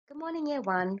Morning Year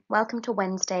 1, welcome to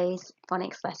Wednesday's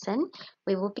phonics lesson.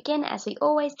 We will begin as we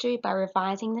always do by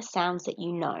revising the sounds that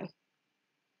you know.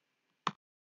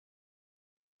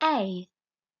 A,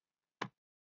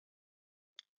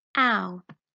 ow,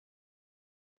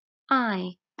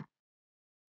 I,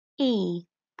 e,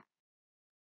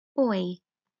 oi,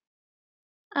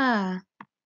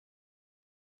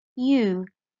 u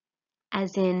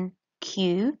as in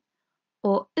Q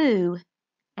or oo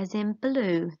as in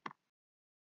blue,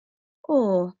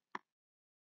 or,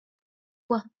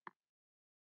 w,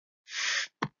 sh,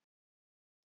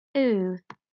 oo,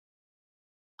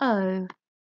 o,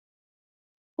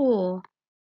 or,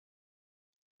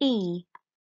 e,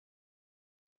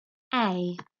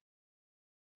 a,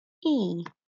 e,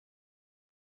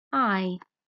 I,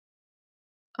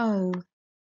 o,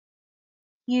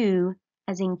 u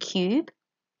as in cube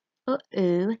or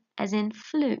oo as in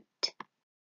flute.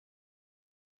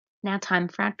 Now time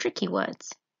for our tricky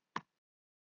words.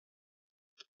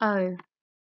 O,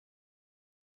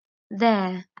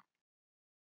 there,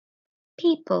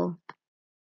 people,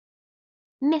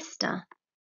 Mr,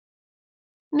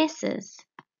 Mrs,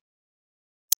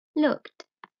 looked,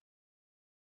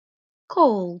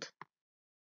 called,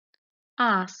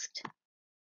 asked,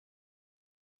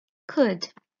 could.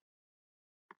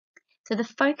 So the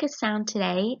focus sound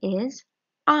today is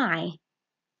I.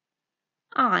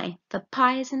 I for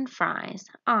pies and fries,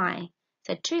 I.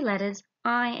 So two letters,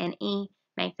 I and E,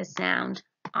 make the sound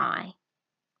I.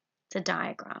 It's a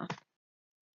diagraph.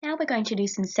 Now we're going to do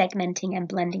some segmenting and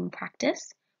blending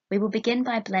practice. We will begin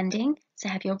by blending, so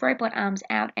have your robot arms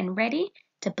out and ready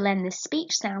to blend the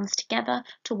speech sounds together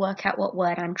to work out what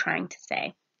word I'm trying to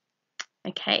say.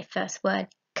 Okay, first word,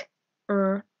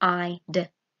 k-r-i-d,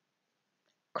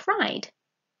 cried.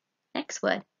 Next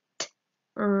word,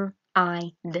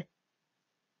 t-r-i-d,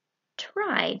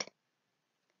 tried.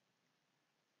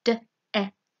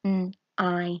 D-e-n-i-d,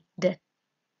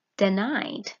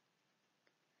 denied.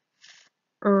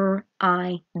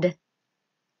 F-r-i-d,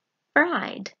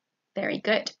 fried. Very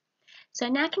good. So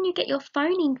now can you get your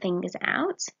phoning fingers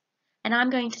out? And I'm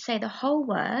going to say the whole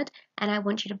word, and I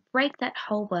want you to break that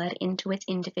whole word into its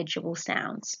individual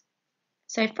sounds.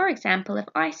 So for example, if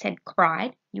I said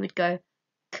cried, you would go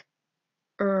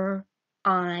k-r-i-d,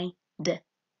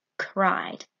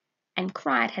 cried. And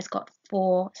cried has got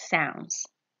 4 sounds.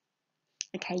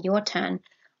 Okay, your turn.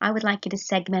 I would like you to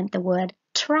segment the word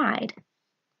tried.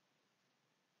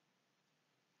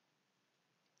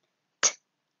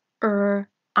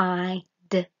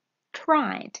 T-r-i-d,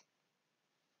 tried.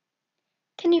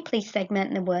 Can you please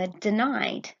segment the word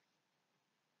denied?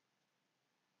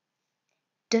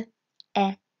 D-e-n-i-d,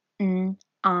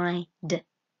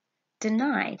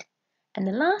 denied. And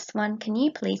the last one, can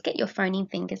you please get your phoning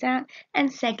fingers out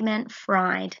and segment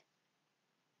fried?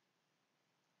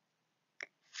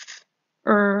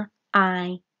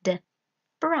 F-r-i-d,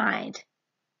 fried.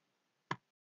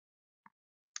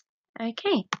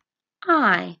 Okay,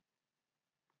 I,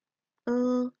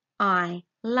 I,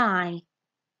 lie.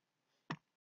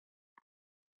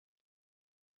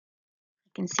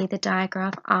 You can see the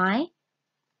diagraph I,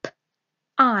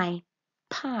 pie.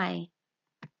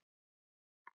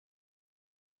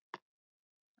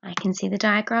 I can see the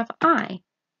diagraph I,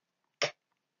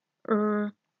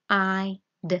 k-r-i-d,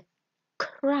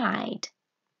 cried.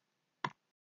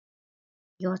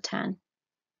 Your turn.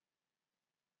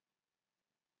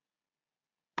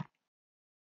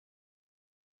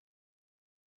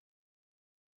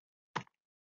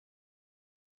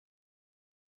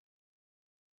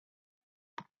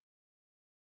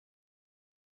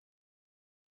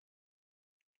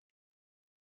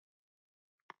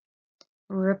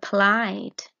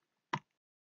 Replied.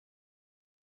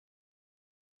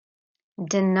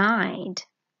 Denied.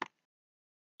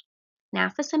 Now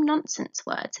for some nonsense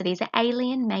words. So these are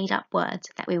alien made-up words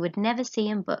that we would never see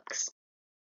in books.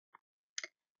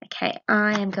 Okay,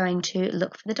 I am going to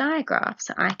look for the diagraph.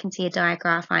 So I can see a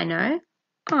diagraph I know,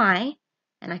 I,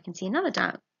 and I can see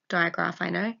another diagraph I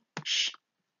know,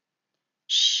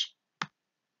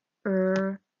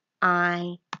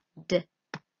 I-d,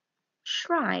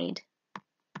 tried.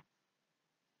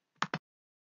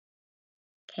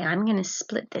 Okay, I'm going to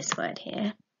split this word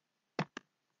here.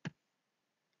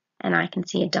 And I can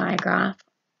see a diagraph,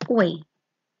 oi,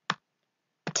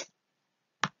 t-e-n-j,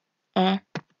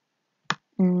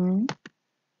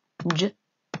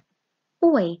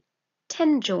 oi,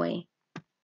 tenjoy.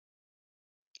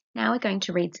 Now we're going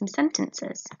to read some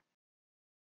sentences.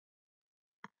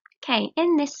 Okay,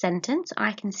 in this sentence,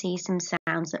 I can see some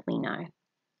sounds that we know.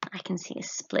 I can see a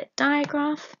split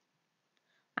diagraph.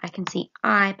 I can see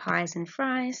I, pies and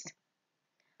fries.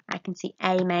 I can see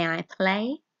A, may I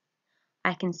play.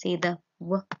 I can see the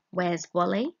W, where's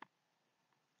Wally?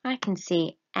 I can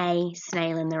see a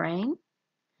snail in the rain.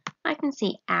 I can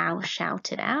see ow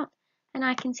shouted out. And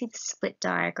I can see the split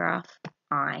diagraph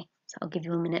I. So I'll give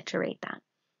you a minute to read that.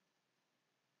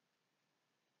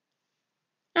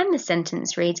 And the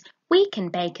sentence reads, we can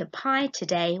bake a pie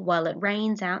today while it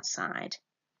rains outside.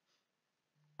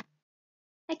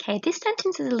 Okay, this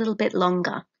sentence is a little bit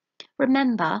longer.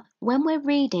 Remember, when we're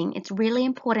reading, it's really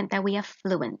important that we are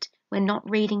fluent. We're not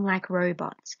reading like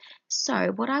robots.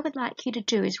 So what I would like you to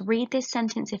do is read this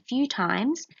sentence a few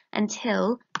times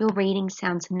until your reading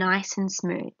sounds nice and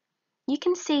smooth. You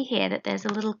can see here that there's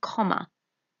a little comma.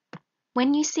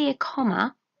 When you see a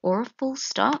comma or a full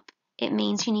stop, it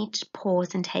means you need to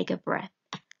pause and take a breath.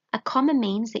 A comma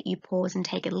means that you pause and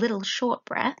take a little short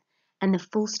breath, and the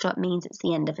full stop means it's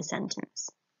the end of a sentence.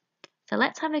 So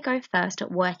let's have a go first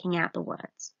at working out the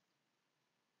words.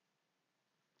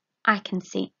 I can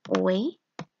see boy,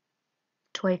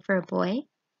 toy for a boy.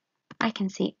 I can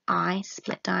see I,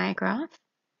 split diagraph.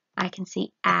 I can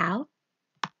see ow,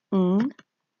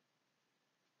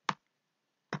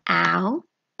 ow.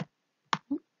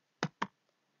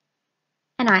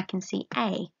 And I can see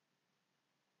a.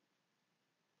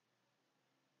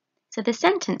 So the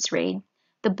sentence reads,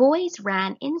 the boys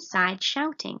ran inside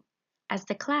shouting as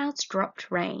the clouds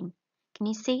dropped rain. Can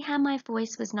you see how my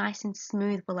voice was nice and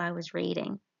smooth while I was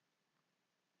reading?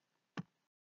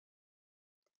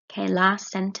 Okay,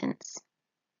 last sentence.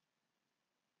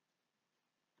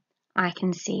 I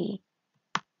can see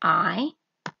I,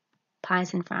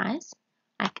 pies and fries.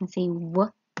 I can see W,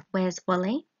 where's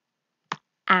Wally?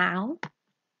 Ow,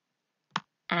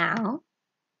 ow.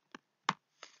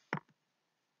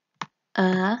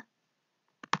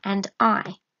 And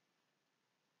I.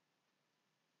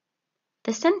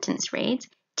 The sentence reads,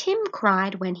 Tim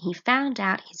cried when he found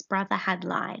out his brother had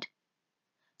lied.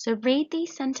 So read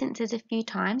these sentences a few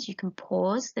times. You can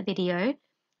pause the video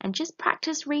and just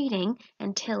practice reading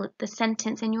until the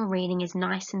sentence in your reading is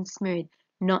nice and smooth,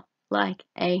 not like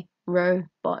a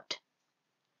robot.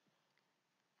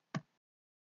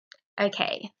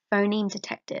 Okay, phoneme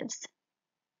detectives.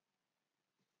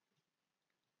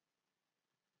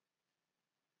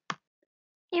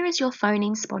 Here is your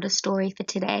phoneme spotter story for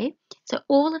today. So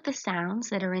all of the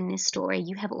sounds that are in this story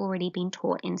you have already been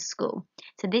taught in school.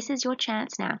 So this is your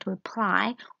chance now to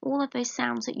apply all of those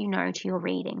sounds that you know to your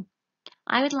reading.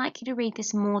 I would like you to read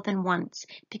this more than once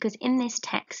because in this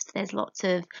text there's lots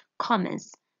of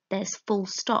commas, there's full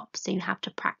stops, so you have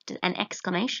to practice, and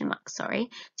exclamation marks, so you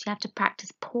have to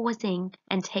practice pausing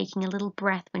and taking a little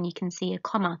breath when you can see a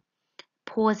comma,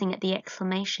 pausing at the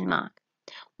exclamation mark.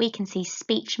 We can see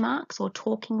speech marks or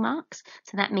talking marks,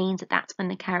 so that means that that's when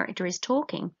the character is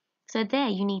talking. So there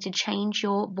you need to change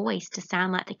your voice to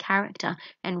sound like the character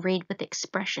and read with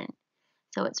expression.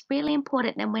 So it's really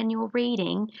important that when you're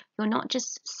reading, you're not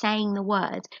just saying the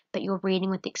words, but you're reading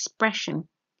with expression.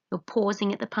 You're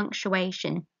pausing at the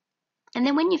punctuation. And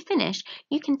then when you finish,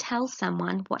 you can tell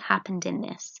someone what happened in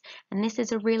this. And this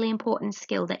is a really important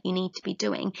skill that you need to be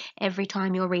doing every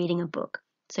time you're reading a book.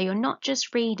 So you're not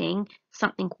just reading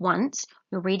something once,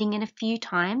 you're reading it a few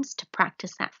times to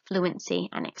practice that fluency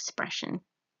and expression.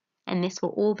 And this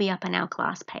will all be up on our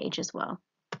class page as well.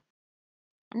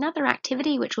 Another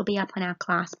activity which will be up on our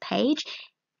class page,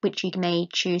 which you may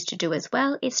choose to do as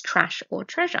well, is Trash or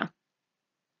Treasure.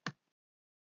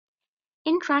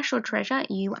 In Trash or Treasure,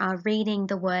 you are reading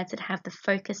the words that have the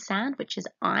focus sound, which is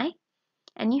I,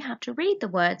 and you have to read the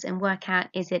words and work out,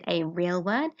 is it a real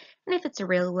word? And if it's a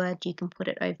real word, you can put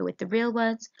it over with the real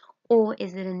words, or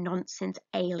is it a nonsense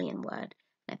alien word?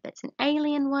 And if it's an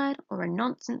alien word or a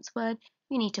nonsense word,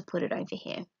 you need to put it over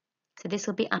here. So this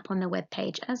will be up on the web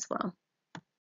page as well.